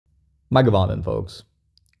Magavanen, folks.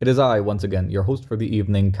 It is I, once again, your host for the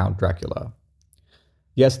evening, Count Dracula.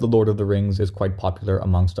 Yes, the Lord of the Rings is quite popular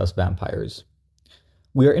amongst us vampires.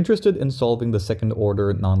 We are interested in solving the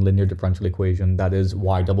second-order nonlinear differential equation, that is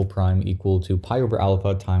y double prime equal to pi over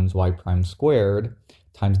alpha times y prime squared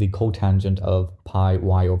times the cotangent of pi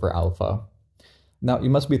y over alpha. Now, you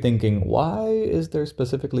must be thinking, why is there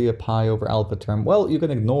specifically a pi over alpha term? Well, you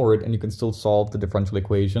can ignore it and you can still solve the differential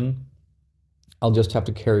equation. I'll just have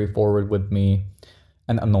to carry forward with me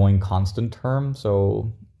an annoying constant term,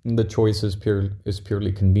 so the choice is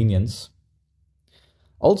purely convenience.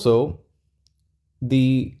 Also,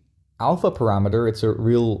 the alpha parameter, it's a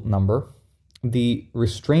real number. The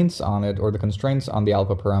restraints on it, or the constraints on the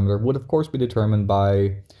alpha parameter, would of course be determined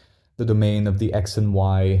by the domain of the x and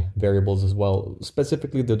y variables as well,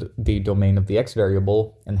 specifically the domain of the x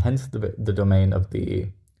variable, and hence the domain of the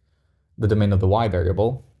domain of the y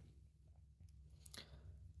variable,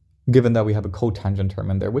 given that we have a cotangent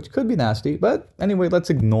term in there, which could be nasty. But anyway,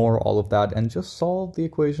 let's ignore all of that and just solve the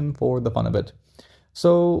equation for the fun of it.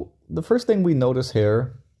 So the first thing we notice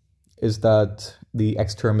here is that the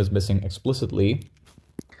x term is missing explicitly.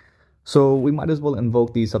 So we might as well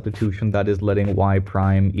invoke the substitution that is letting y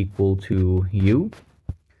prime equal to u.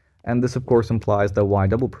 And this of course implies that y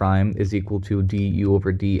double prime is equal to du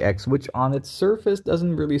over dx, which on its surface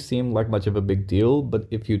doesn't really seem like much of a big deal, but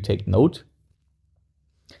if you take note,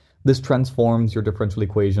 this transforms your differential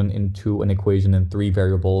equation into an equation in 3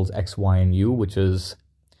 variables, x, y, and u, which is,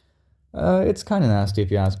 it's kind of nasty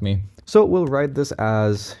if you ask me. So we'll write this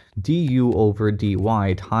as du over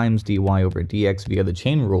dy times dy over dx via the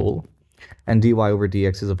chain rule. And dy over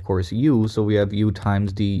dx is of course u, so we have u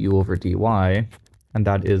times du over dy, and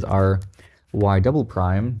that is our y double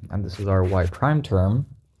prime, and this is our y prime term.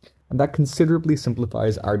 And that considerably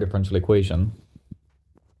simplifies our differential equation.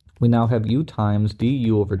 We now have u times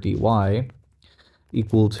du over dy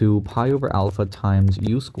equal to pi over alpha times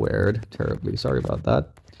u squared, terribly sorry about that,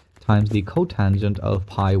 times the cotangent of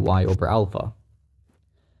pi y over alpha.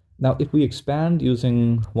 Now, if we expand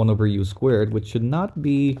using 1 over u squared, which should not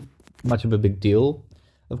be much of a big deal,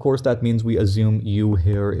 of course that means we assume u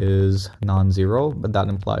here is non-zero, but that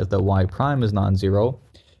implies that y prime is non-zero,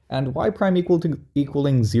 and y prime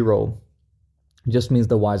equaling 0 just means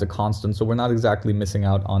that y is a constant, so we're not exactly missing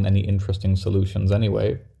out on any interesting solutions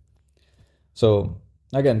anyway. So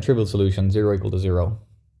again, trivial solution, 0 equal to 0.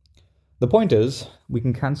 The point is, we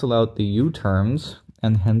can cancel out the u terms,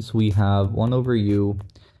 and hence we have 1 over u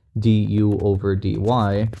du over dy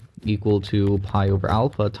equal to pi over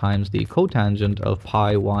alpha times the cotangent of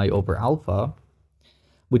pi y over alpha,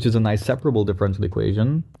 which is a nice separable differential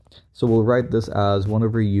equation. So we'll write this as 1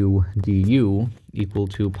 over u du equal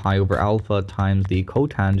to pi over alpha times the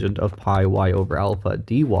cotangent of pi y over alpha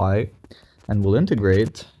dy, and we'll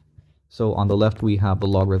integrate. So on the left we have the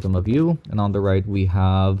logarithm of u, and on the right we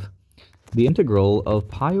have the integral of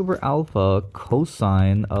pi over alpha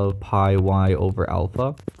cosine of pi y over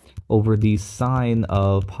alpha over the sine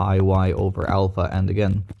of pi y over alpha. And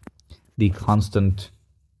again, the constant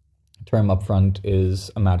term up front is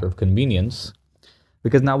a matter of convenience,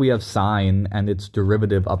 because now we have sine and its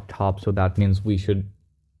derivative up top, so that means we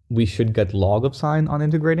should get log of sine on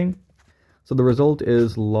integrating. So the result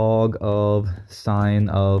is log of sine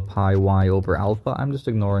of pi y over alpha. I'm just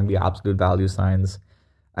ignoring the absolute value signs.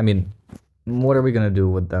 I mean, what are we going to do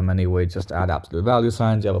with them anyway? Just add absolute value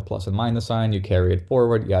signs, you have a plus and minus sign, you carry it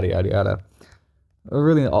forward, yada yada yada.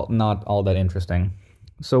 Really not all that interesting.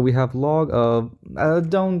 So we have log of,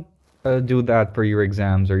 don't do that for your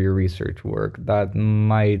exams or your research work. That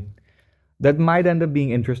might end up being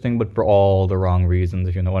interesting, but for all the wrong reasons,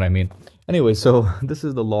 if you know what I mean. Anyway, so this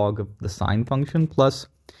is the log of the sine function plus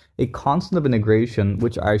a constant of integration,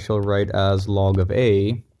 which I shall write as log of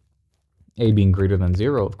a being greater than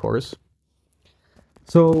 0, of course.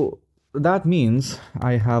 So that means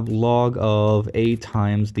I have log of a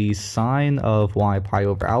times the sine of y pi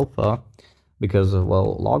over alpha, because of,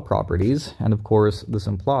 well, log properties, and of course this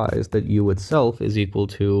implies that u itself is equal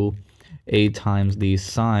to a times the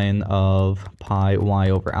sine of pi y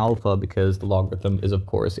over alpha, because the logarithm is of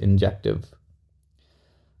course injective.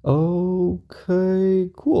 Okay,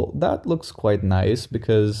 cool. That looks quite nice,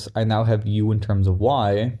 because I now have u in terms of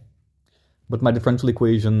y, but my differential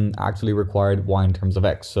equation actually required y in terms of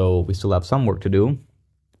x, so we still have some work to do.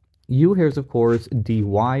 U here is of course dy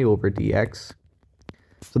over dx,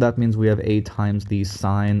 so that means we have a times the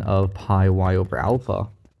sine of pi y over alpha,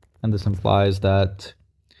 and this implies that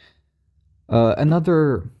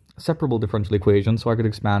another separable differential equation, so I could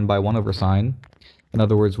expand by 1 over sine. In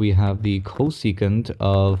other words, we have the cosecant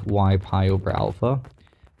of y pi over alpha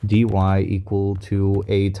dy equal to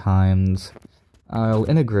a times, I'll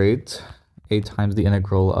integrate a times the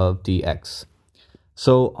integral of dx.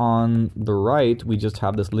 So on the right, we just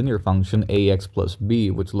have this linear function ax plus b,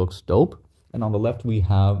 which looks dope. And on the left, we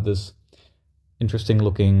have this interesting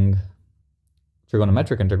looking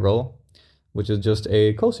trigonometric integral, which is just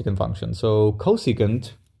a cosecant function. So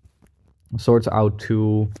cosecant sorts out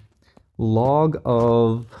to log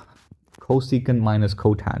of cosecant minus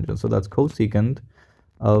cotangent. So that's cosecant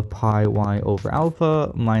of pi y over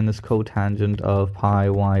alpha minus cotangent of pi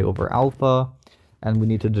y over alpha. And we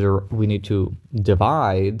need to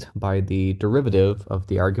divide by the derivative of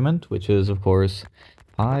the argument, which is, of course,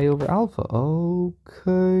 pi over alpha.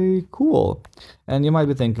 Okay, cool. And you might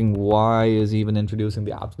be thinking, why is he even introducing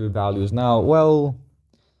the absolute values now? Well,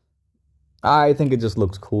 I think it just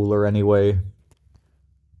looks cooler anyway.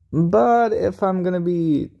 But if I'm going to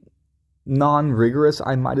be non-rigorous,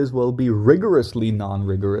 I might as well be rigorously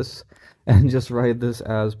non-rigorous and just write this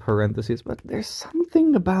as parentheses. But there's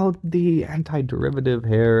something about the antiderivative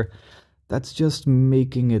here that's just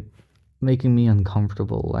making me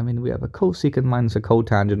uncomfortable. I mean, we have a cosecant minus a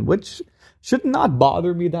cotangent, which should not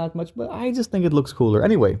bother me that much, but I just think it looks cooler.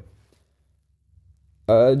 Anyway,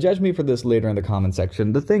 judge me for this later in the comment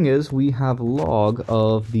section. The thing is, we have log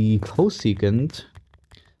of the cosecant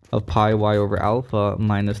of pi y over alpha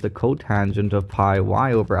minus the cotangent of pi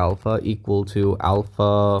y over alpha equal to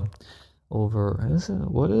alpha over,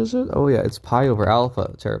 what is it? Oh yeah, it's pi over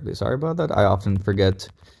alpha. Terribly sorry about that. I often forget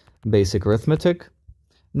basic arithmetic.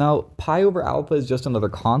 Now, pi over alpha is just another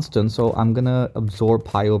constant, so I'm going to absorb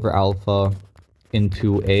pi over alpha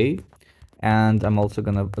into a, and I'm also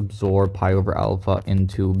going to absorb pi over alpha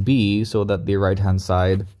into b, so that the right-hand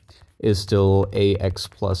side is still ax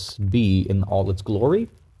plus b in all its glory.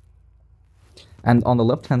 And on the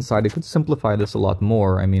left-hand side, I could simplify this a lot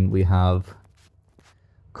more. I mean, we have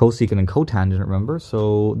cosecant and cotangent, remember?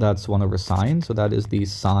 So that's 1 over sine. So that is the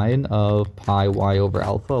sine of pi y over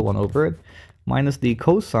alpha, 1 over it, minus the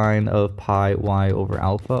cosine of pi y over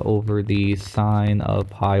alpha over the sine of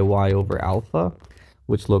pi y over alpha,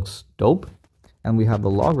 which looks dope. And we have the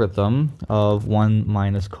logarithm of 1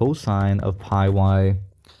 minus cosine of pi y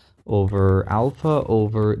over alpha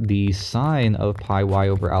over the sine of pi y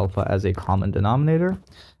over alpha as a common denominator.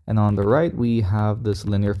 And on the right, we have this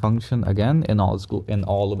linear function again in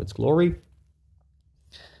all of its glory.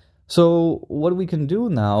 So what we can do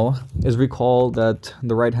now is recall that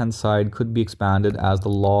the right-hand side could be expanded as the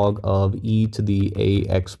log of e to the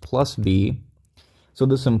ax plus b. So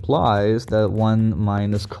this implies that 1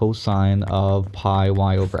 minus cosine of pi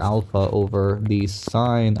y over alpha over the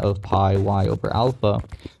sine of pi y over alpha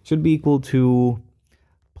should be equal to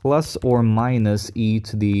plus or minus e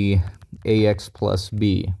to the ax plus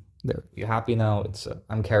b. There, you happy now? It's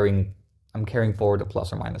I'm carrying forward a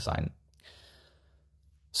plus or minus sign.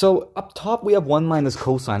 So up top we have 1 minus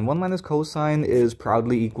cosine. 1 minus cosine is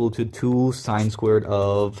proudly equal to 2 sine squared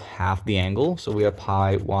of half the angle. So we have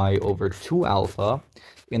pi y over 2 alpha.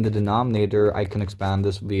 In the denominator, I can expand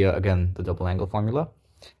this via, again, the double angle formula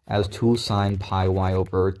as 2 sine pi y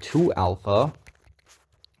over 2 alpha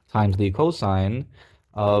times the cosine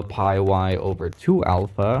of pi y over 2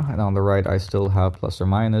 alpha. And on the right, I still have plus or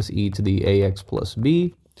minus e to the ax plus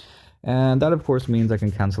b. And that, of course, means I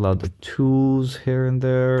can cancel out the 2's here and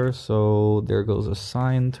there. So there goes a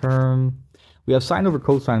sine term. We have sine over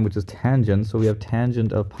cosine, which is tangent. So we have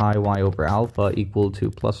tangent of pi y over alpha equal to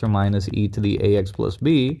plus or minus e to the ax plus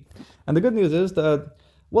b. And the good news is that,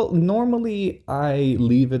 well, normally I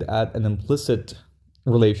leave it at an implicit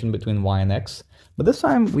relation between y and x. But this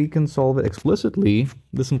time we can solve it explicitly.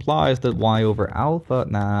 This implies that y over alpha,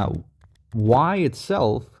 now y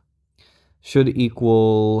itself should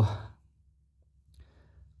equal,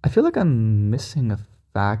 I feel like I'm missing a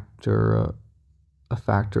factor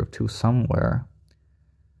of 2 somewhere.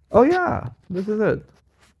 Oh yeah, this is it.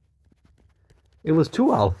 It was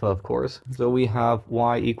 2 alpha, of course. So we have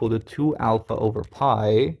y equal to 2 alpha over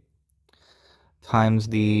pi times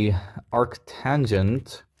the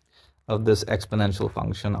arctangent of this exponential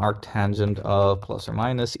function, arctangent of plus or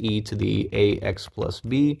minus e to the ax plus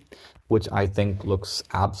b, which I think looks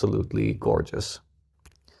absolutely gorgeous.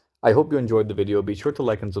 I hope you enjoyed the video. Be sure to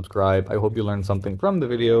like and subscribe. I hope you learned something from the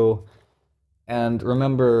video. And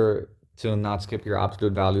remember to not skip your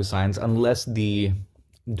absolute value signs unless the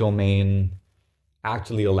domain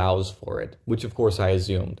actually allows for it, which of course I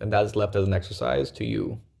assumed. And that is left as an exercise to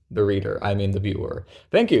you, the reader, I mean the viewer.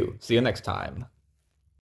 Thank you. See you next time.